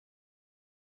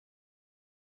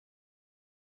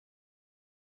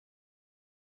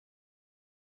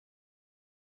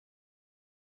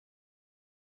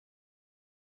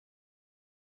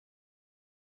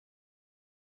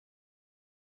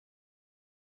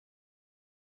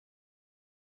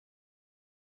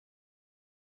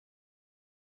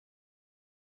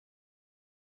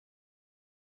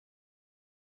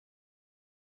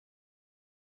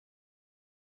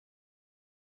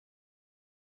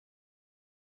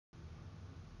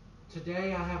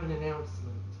Today I have an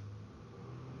announcement.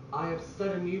 I have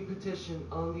set a new petition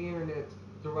on the internet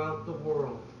throughout the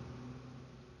world.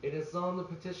 It is on the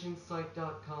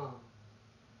petitionsite.com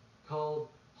called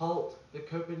Halt the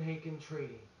Copenhagen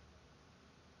Treaty.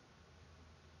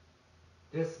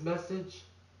 This message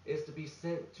is to be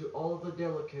sent to all the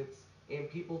delegates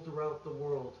and people throughout the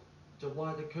world to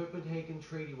why the Copenhagen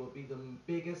Treaty will be the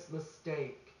biggest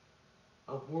mistake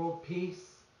of world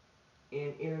peace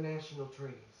and international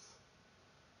treaties.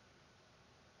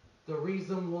 The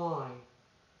reason why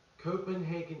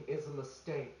Copenhagen is a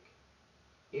mistake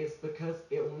is because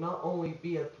it will not only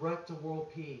be a threat to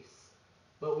world peace,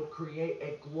 but would create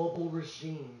a global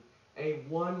regime, a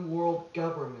one world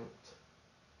government.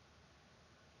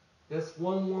 This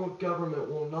one world government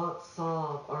will not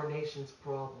solve our nation's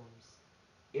problems.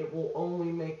 It will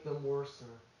only make them worse.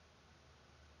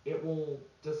 It will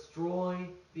destroy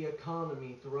the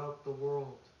economy throughout the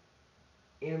world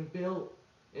and build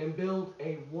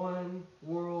a one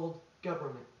world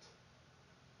government.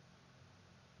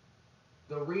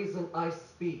 The reason I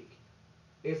speak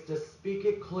is to speak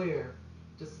it clear,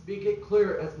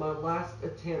 as my last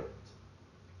attempt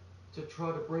to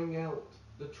try to bring out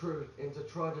the truth and to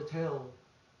try to tell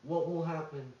what will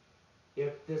happen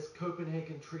if this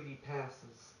Copenhagen Treaty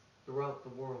passes throughout the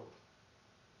world.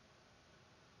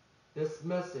 This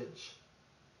message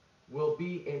will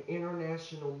be an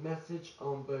international message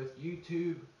on both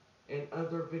YouTube and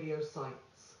other video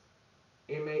sites.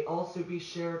 It may also be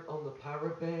shared on the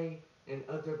Pirate Bay and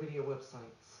other video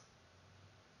websites.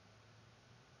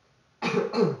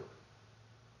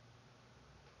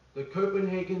 The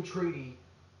Copenhagen Treaty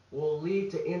will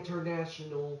lead to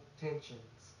international tensions.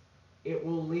 It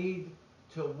will lead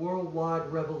to worldwide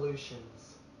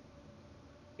revolutions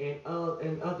and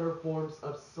other forms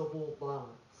of civil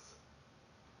violence.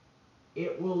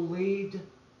 It will lead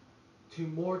to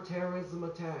more terrorism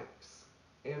attacks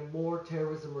and more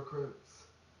terrorism recruits.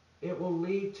 It will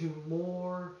lead to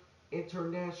more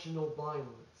international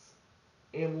violence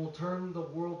and will turn the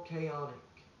world chaotic.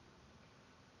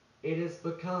 It is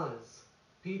because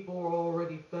people are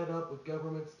already fed up with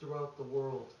governments throughout the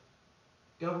world.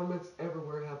 Governments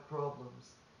everywhere have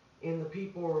problems, and the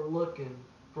people are looking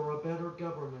for a better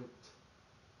government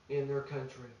in their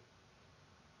country.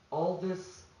 All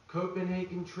this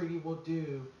Copenhagen Treaty will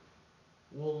do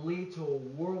will lead to a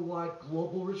worldwide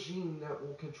global regime that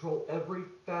will control every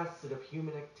facet of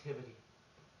human activity.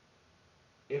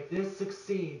 If this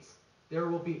succeeds, there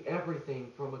will be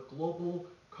everything from a global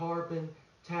carbon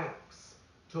tax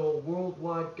to a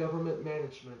worldwide government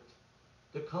management.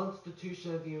 The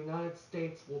Constitution of the United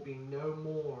States will be no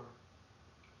more.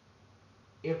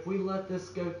 If we let this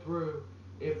go through,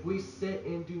 if we sit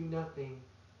and do nothing,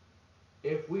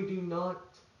 if we do not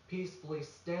peacefully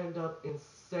stand up and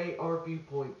say our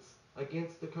viewpoints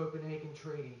against the Copenhagen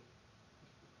Treaty,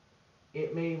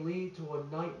 it may lead to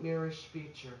a nightmarish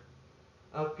future.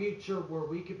 A future where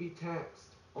we could be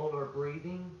taxed on our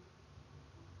breathing,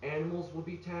 animals will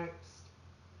be taxed,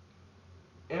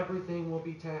 everything will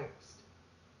be taxed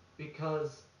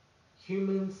because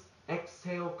humans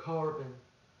exhale carbon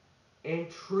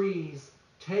and trees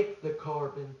take the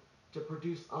carbon to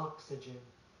produce oxygen.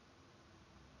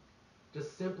 To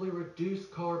simply reduce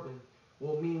carbon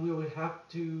will mean we would have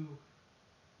to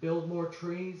build more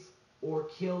trees or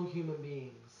kill human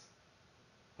beings.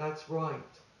 That's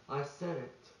right, I said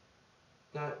it.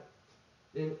 That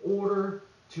in order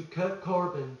to cut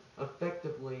carbon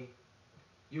effectively,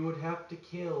 you would have to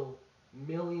kill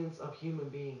millions of human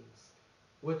beings,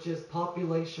 which is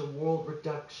population world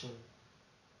reduction.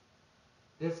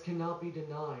 This cannot be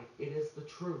denied. It is the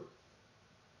truth.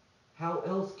 How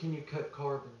else can you cut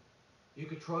carbon? You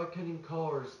could try cutting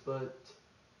cars, but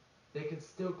they can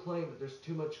still claim that there's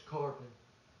too much carbon.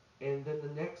 And then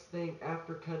the next thing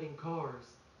after cutting cars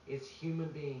is human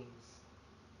beings.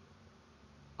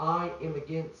 I am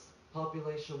against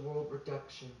population world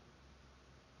reduction.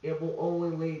 It will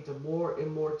only lead to more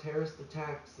and more terrorist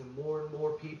attacks and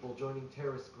more people joining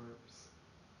terrorist groups.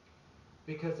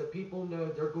 Because if people know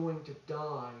they're going to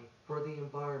die for the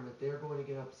environment, they're going to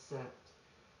get upset.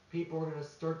 People are going to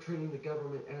start treating the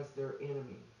government as their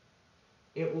enemy.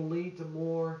 It will lead to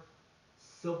more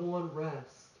civil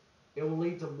unrest. It will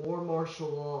lead to more martial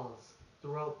laws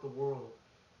throughout the world.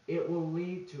 It will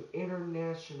lead to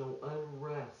international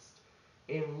unrest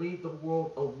and lead the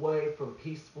world away from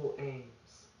peaceful aims.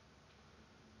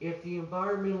 If the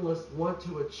environmentalists want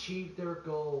to achieve their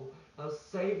goal of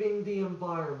saving the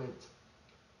environment,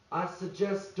 I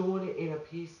suggest doing it in a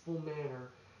peaceful manner,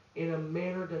 in a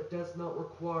manner that does not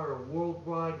require a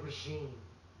worldwide regime.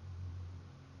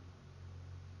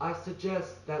 I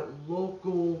suggest that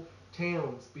local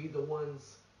towns be the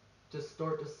ones to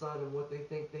start deciding what they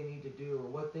think they need to do or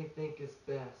what they think is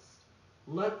best.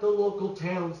 Let the local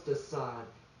towns decide.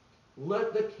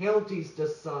 Let the counties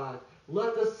decide.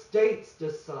 Let the states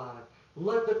decide.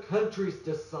 Let the countries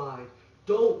decide.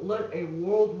 Don't let a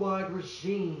worldwide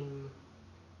regime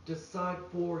decide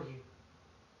for you.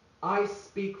 I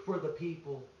speak for the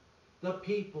people. The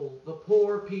people, the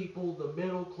poor people, the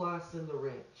middle class, and the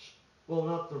rich. Well,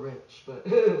 not the rich, but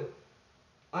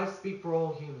I speak for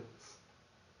all humans.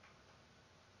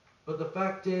 But the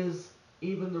fact is,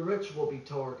 even the rich will be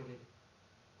targeted.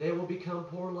 They will become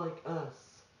poor like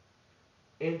us.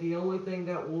 And the only thing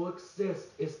that will exist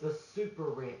is the super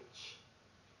rich.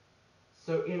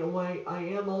 So in a way, I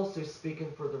am also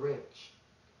speaking for the rich.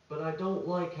 But I don't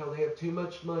like how they have too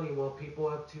much money while people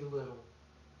have too little.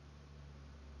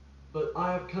 But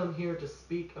I have come here to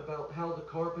speak about how the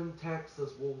carbon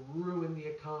taxes will ruin the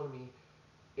economy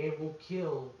and will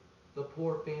kill the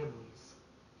poor families.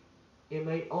 It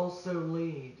may also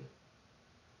lead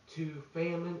to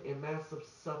famine and massive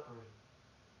suffering.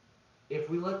 If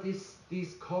we let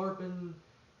these carbon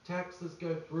taxes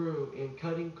go through and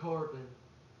cutting carbon,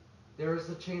 there is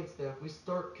a chance that if we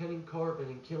start cutting carbon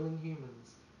and killing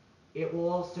humans, it will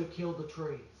also kill the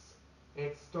trees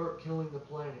and start killing the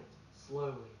planet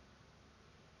slowly.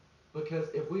 Because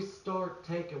if we start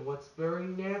taking what's very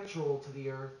natural to the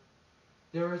earth,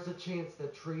 there is a chance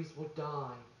that trees will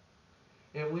die.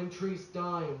 And when trees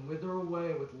die and wither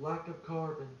away with lack of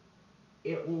carbon,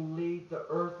 it will lead the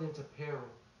earth into peril.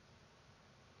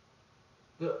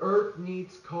 The earth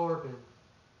needs carbon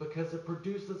because it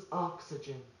produces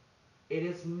oxygen. It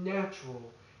is natural.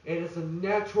 It is a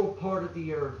natural part of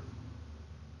the earth.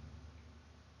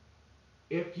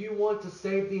 If you want to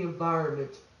save the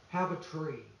environment, have a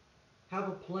tree. Have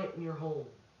a plant in your home.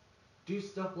 Do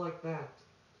stuff like that.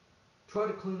 Try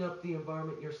to clean up the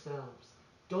environment yourselves.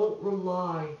 Don't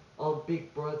rely on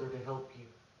Big Brother to help you.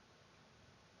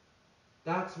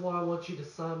 That's why I want you to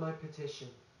sign my petition.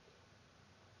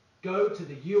 Go to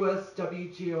the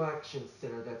USWGO Action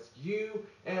Center. That's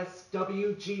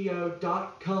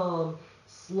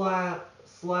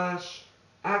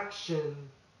uswgo.com/action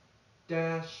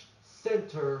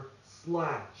center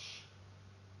slash.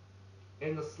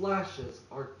 And the slashes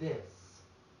are this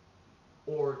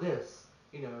or this,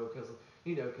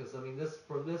 because I mean this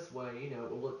from this way,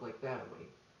 it will look like that way.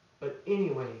 But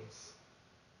anyways,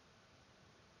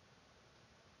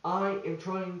 I am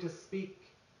trying to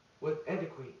speak with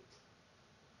etiquette,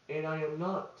 and I am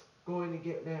not going to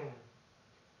get mad.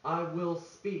 I will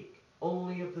speak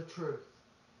only of the truth,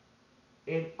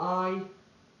 and I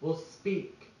will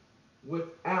speak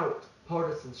without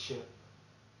partisanship.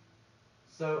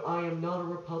 So I am not a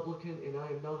Republican and I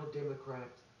am not a Democrat.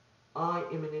 I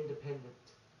am an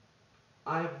independent.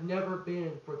 I have never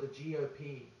been for the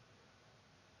GOP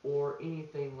or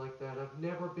anything like that. I've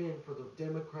never been for the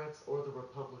Democrats or the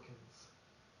Republicans.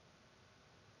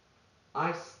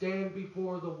 I stand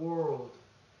before the world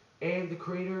and the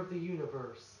creator of the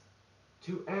universe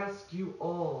to ask you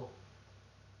all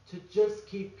to just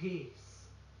keep peace.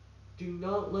 Do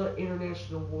not let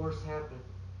international wars happen.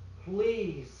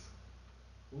 Please,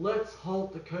 let's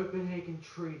halt the Copenhagen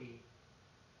Treaty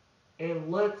and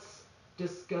let's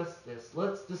discuss this.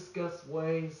 Let's discuss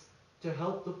ways to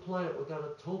help the planet without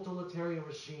a totalitarian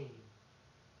regime.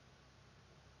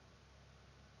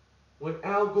 When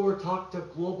Al Gore talked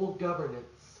of global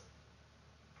governance,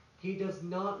 he does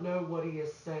not know what he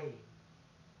is saying,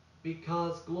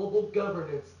 because global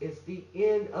governance is the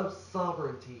end of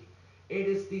sovereignty. It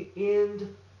is the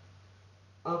end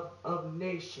of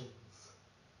nations.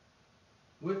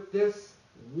 With this,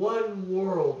 one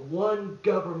world, one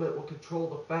government will control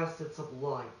the facets of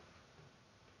life,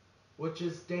 which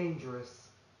is dangerous,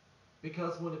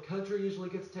 because when a country usually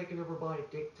gets taken over by a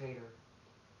dictator,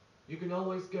 you can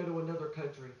always go to another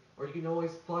country, or you can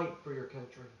always fight for your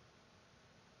country.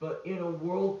 But in a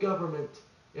world government,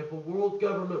 if a world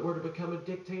government were to become a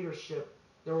dictatorship,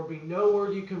 there will be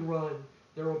nowhere you can run.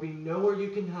 There will be nowhere you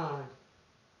can hide.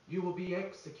 You will be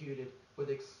executed with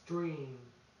extreme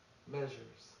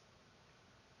measures.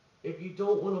 If you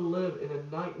don't want to live in a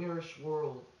nightmarish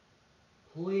world,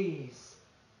 please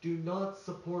do not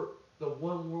support the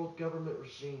one world government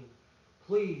regime.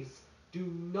 Please do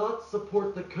not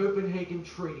support the Copenhagen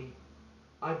Treaty.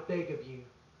 I beg of you.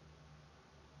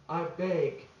 I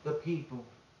beg the people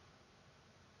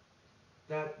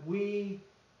that we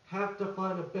have to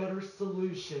find a better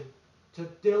solution to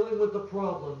dealing with the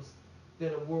problems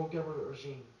than a world government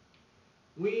regime.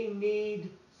 We need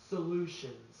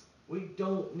solutions. We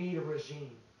don't need a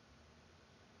regime.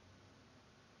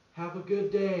 Have a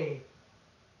good day.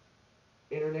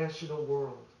 international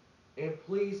world. And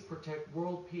please protect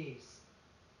world peace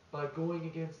by going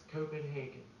against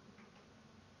Copenhagen.